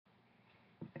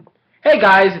Hey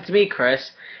guys, it's me, Chris.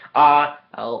 I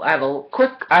have a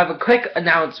quick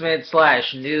announcement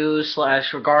slash news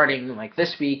slash regarding like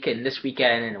this week and this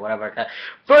weekend and whatever like that.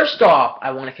 First off,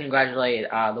 I want to congratulate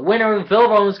the winner of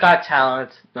Villavone's Got Talent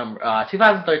number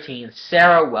 2013,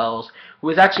 Sarah Wells,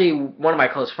 who is actually one of my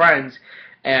close friends,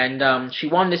 and she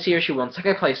won this year. She won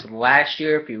second place last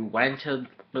year. If you went to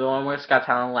Villavone's Got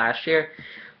Talent last year,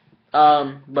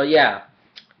 but yeah.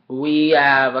 We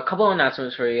have a couple of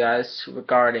announcements for you guys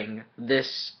regarding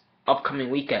this upcoming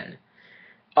weekend.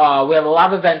 We have a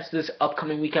lot of events this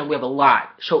upcoming weekend. We have a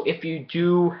lot. So if you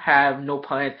do have no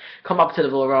plans, come up to the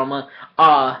Villaroma.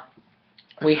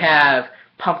 We have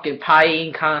pumpkin pie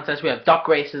eating contest. We have duck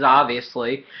races,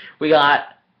 obviously. We got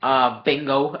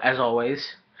bingo, as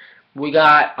always. We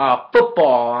got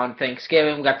football on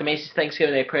Thanksgiving. We got the Macy's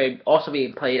Thanksgiving Day Parade also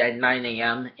being played at 9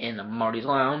 a.m. in the Marty's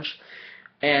Lounge.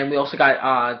 And we also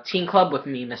got Teen Club with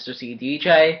me, Mr. C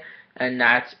DJ, and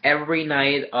that's every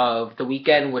night of the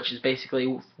weekend, which is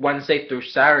basically Wednesday through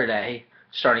Saturday,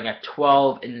 starting at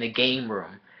 12 in the game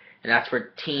room. And that's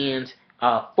for teens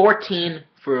 14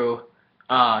 through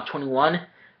 21.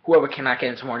 Whoever cannot get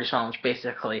into Marty's Lounge,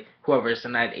 basically, whoever is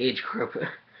in that age group.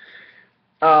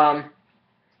 We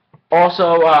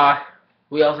also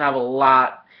have a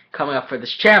lot coming up for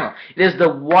this channel. It is the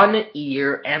 1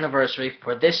 year anniversary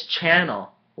for this channel.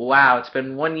 Wow, it's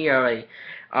been 1 year already.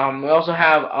 We also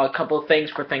have a couple of things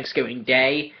for Thanksgiving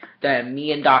Day that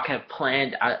me and Doc have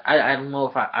planned. I don't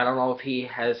know if he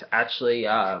has actually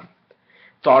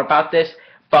thought about this,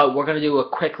 but we're gonna do a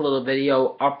quick little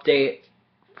video update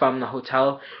from the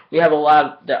hotel. We have a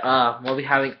lot of we'll be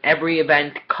having every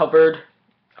event covered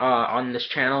on this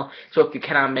channel. So if you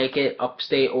cannot make it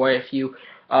upstate, or if you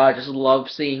just love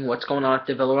seeing what's going on at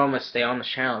the Villaroma, stay on this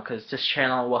channel, because this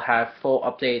channel will have full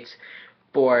updates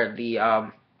for the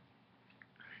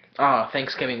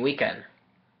Thanksgiving weekend.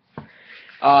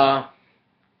 Now,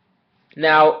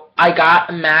 I got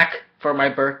a Mac for my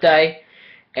birthday,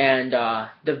 and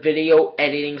the video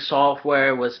editing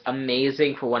software was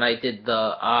amazing for when I did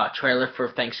the trailer for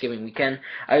Thanksgiving weekend.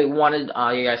 I wanted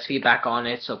you guys' feedback on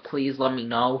it, so please let me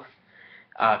know.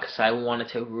 Because I wanted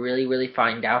to really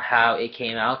find out how it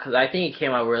came out, because I think it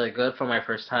came out really good for my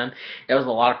first time. There was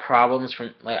a lot of problems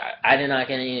from, like, I did not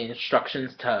get any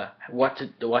instructions to what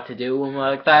to do and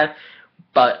like that,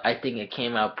 but I think it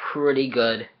came out pretty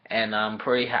good, and I'm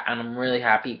really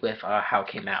happy with how it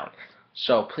came out.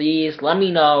 So please let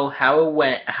me know how it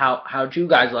went, how'd you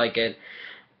guys like it,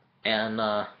 and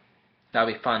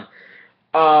that'll be fun.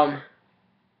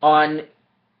 On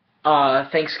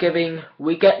Thanksgiving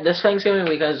weekend, this Thanksgiving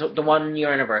weekend is the 1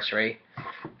 year anniversary.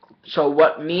 So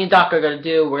what me and Doc are gonna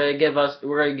do, we're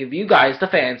gonna give you guys, the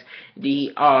fans,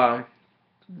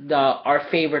 our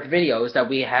favorite videos that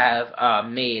we have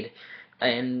made,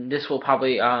 and this will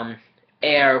probably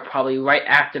air probably right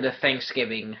after the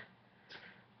Thanksgiving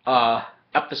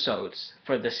episodes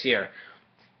for this year.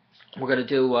 We're gonna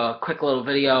do a quick little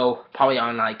video probably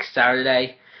on like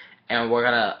Saturday, and we're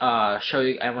gonna show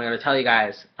you, and we're gonna tell you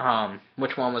guys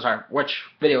which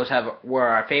videos were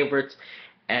our favorites,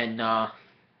 and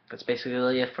that's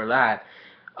basically it for that.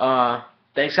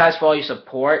 Thanks guys for all your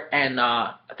support, and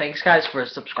thanks guys for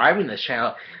subscribing to this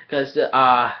channel, because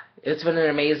it's been an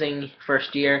amazing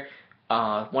first year.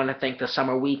 Want to thank the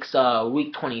summer weeks,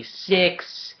 week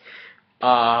 26,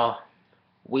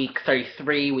 week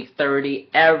 33, week 30.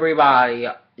 Everybody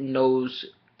knows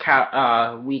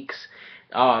weeks.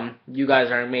 You guys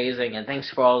are amazing, and thanks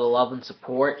for all the love and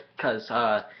support, because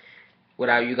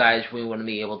without you guys we wouldn't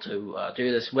be able to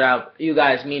do this. Without you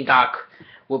guys, me and Doc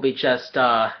will be just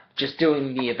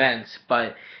doing the events,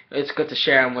 but it's good to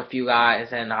share them with you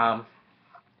guys, and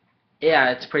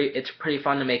yeah, it's pretty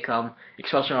fun to make them,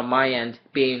 especially on my end,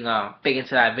 being big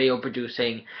into that video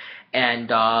producing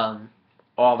and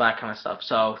all that kind of stuff.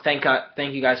 So thank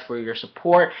you guys for your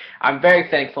support. I'm very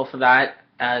thankful for that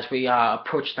as we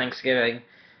approach Thanksgiving.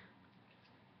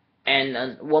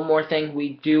 And one more thing,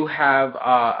 we do have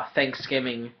a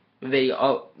Thanksgiving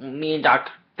video, me and Doc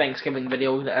Thanksgiving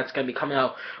video that's going to be coming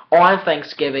out on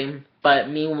Thanksgiving, but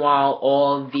meanwhile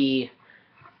all the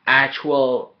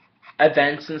actual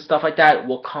events and stuff like that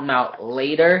will come out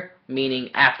later,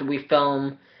 meaning after we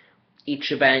film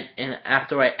each event and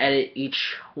after I edit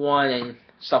each one and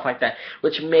stuff like that,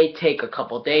 which may take a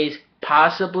couple days,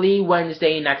 possibly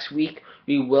Wednesday next week.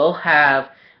 We will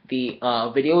have the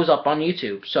videos up on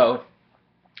YouTube, so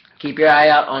keep your eye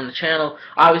out on the channel.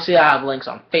 Obviously, I have links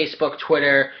on Facebook,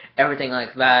 Twitter, everything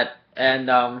like that, and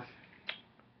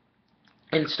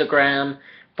Instagram.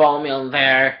 Follow me on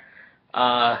there.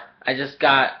 I just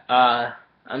got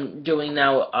I'm doing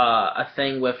now a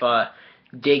thing with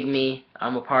Dig Me.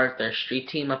 I'm a part of their street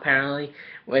team apparently,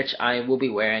 which I will be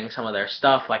wearing some of their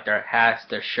stuff, like their hats,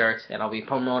 their shirts, and I'll be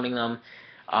promoting them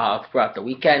throughout the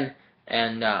weekend.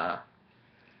 And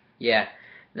yeah,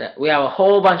 we have a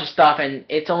whole bunch of stuff, and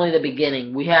it's only the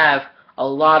beginning. We have a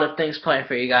lot of things planned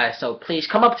for you guys, so please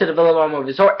come up to the Villa Roma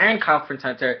Resort and Conference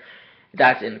Center.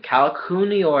 That's in Calhoun,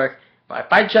 New York, right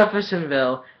by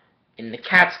Jeffersonville, in the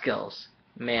Catskills.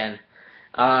 Man,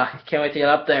 can't wait to get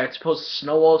up there. It's supposed to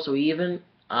snow also even.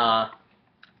 It'll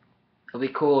be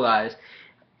cool, guys.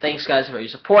 Thanks, guys, for your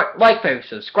support. Like, favorite,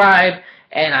 subscribe,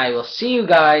 and I will see you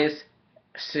guys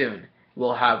soon.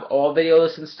 We'll have all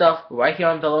videos and stuff right here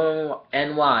on Villa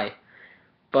NY.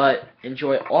 But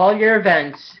enjoy all your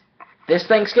events this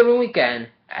Thanksgiving weekend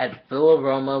at Villa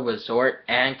Roma Resort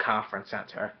and Conference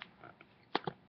Center.